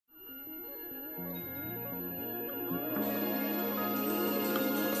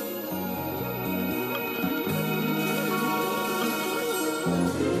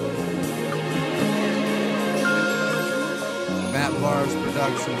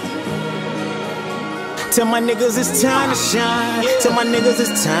Tell my niggas it's time to shine. Tell my niggas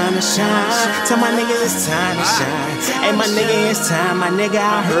it's time to shine. Tell my niggas it's time to shine. Hey, my nigga, it's time, my nigga,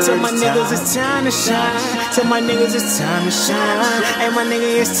 I heard. Tell my niggas it's time to shine. Tell my niggas it's time to shine. Hey, my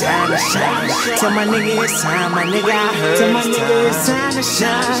nigga, it's time to shine. Tell my nigga it's time, my nigga, I heard. Tell my nigga it's time to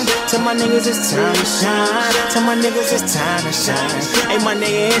shine. Tell my niggas it's time to shine. Tell my niggas it's time to shine. Hey, my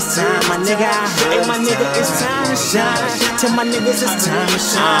nigga, it's time, my nigga, I heard. Hey, my nigga, it's time to shine. Tell my niggas it's time to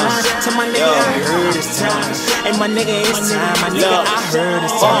shine. Tell my nigga I heard it's time. Hey, my nigga, it's time, my nigga, I heard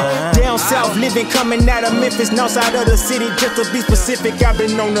it's time. Down south, living, coming out of Memphis, north side of the city, just to be specific. I've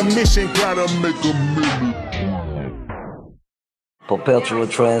been on a mission, gotta make a million. Perpetual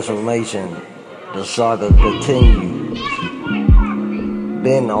transformation, the saga continues.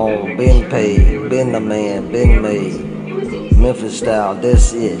 Been on, been paid, been the man, been made. Memphis style,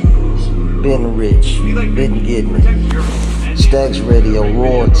 that's it. Been rich, been getting it. Stacks Radio,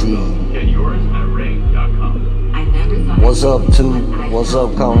 royalty. What's up, two? What's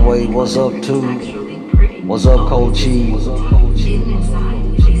up, Conway? What's up, two? What's up, Cold Cheese?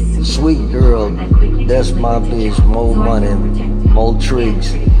 Sweet girl, that's my bitch. More money, more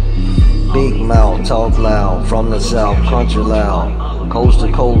tricks. Big mouth, talk loud. From the south, country loud. Coast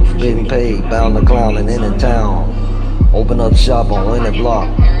to coast, been paid. Bound to clown in any town. Open up shop on any block.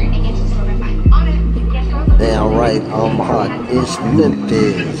 Damn right, I'm hot. It's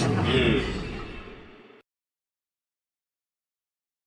Memphis.